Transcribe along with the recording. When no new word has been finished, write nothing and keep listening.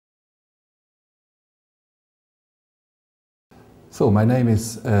So, my name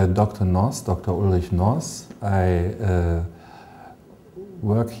is Dr. Noss, Dr. Ulrich Noss. I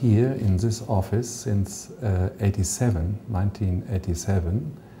work here in this office since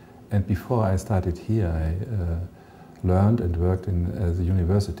 1987. And before I started here, I learned and worked in the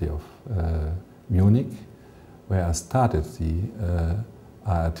University of Munich, where I started the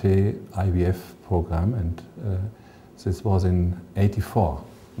ART IVF program, and this was in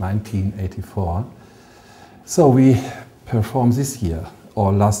 1984. So we perform this year,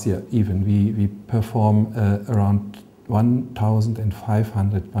 or last year even, we perform around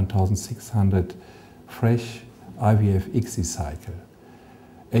 1,500, 1,600 fresh IVF-ICSI cycle.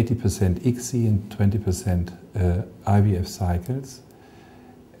 80% ICSI and 20% IVF cycles.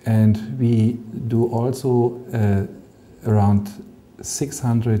 And we do also around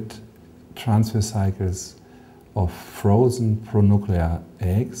 600 transfer cycles of frozen pronuclear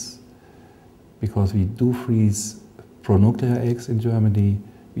eggs, because we do freeze pronuclear eggs in Germany.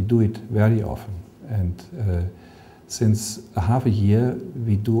 We do it very often. And since half a year,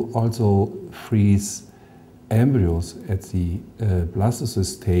 we do also freeze embryos at the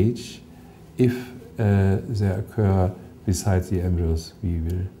blastocyst stage. If there occur besides the embryos, we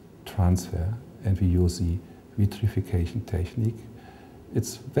will transfer, and we use the vitrification technique.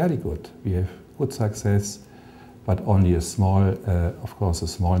 It's very good. We have good success, but only a small, of course, a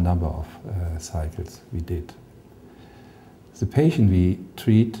small number of cycles we did. The patient we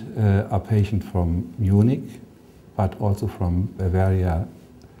treat are patients from Munich, but also from Bavaria,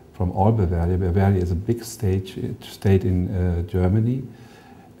 from all Bavaria. Bavaria is a big state in Germany,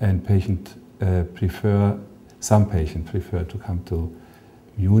 and some patients prefer to come to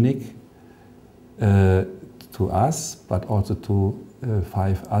Munich, to us, but also to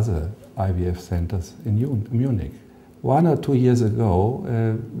 5 other IVF centers in Munich. 1 or 2 years ago,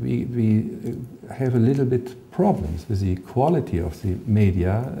 we have a little bit problems with the quality of the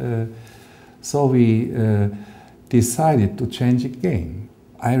media, so we decided to change again.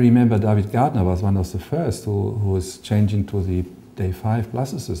 I remember David Gardner was one of the first who was changing to the day 5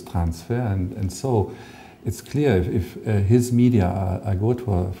 blastocyst transfer, and so it's clear if his media are good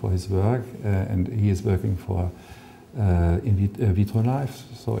for his work, and he is working for Vitrolife,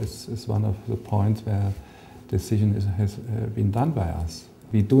 so it's one of the points where decision has been done by us.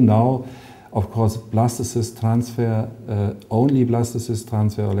 We do now, of course, blastocyst transfer, only blastocyst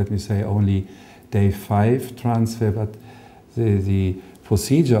transfer, or let me say only day 5 transfer, but the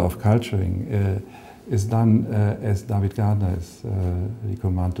procedure of culturing is done as David Gardner is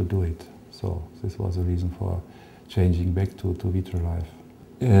recommended to do it. So this was the reason for changing back to Vitrolife.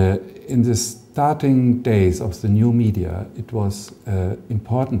 In the starting days of the new media, it was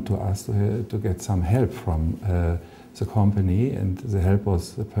important to us to get some help from the company, and the help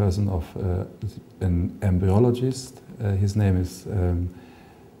was the person of an embryologist. His name is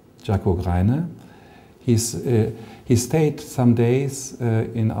David Gardner. He stayed some days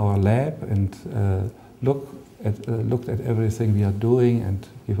in our lab and looked at everything we are doing and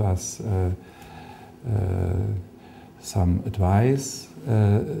give us some advice.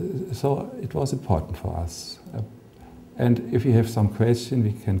 So it was important for us. And if you have some question,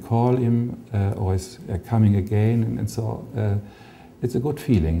 we can call him, or is coming again, and so it's a good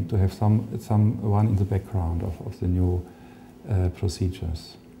feeling to have someone in the background of the new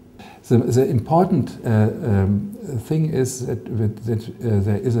procedures. The important thing is that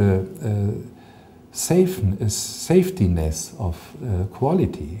there is a safetiness of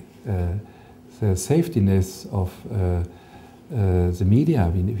quality, the safetiness of the media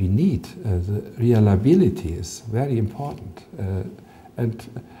we need. The reliability is very important, and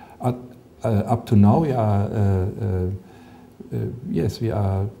up to now we are yes, we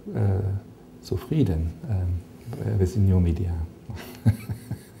are zufrieden with the new media.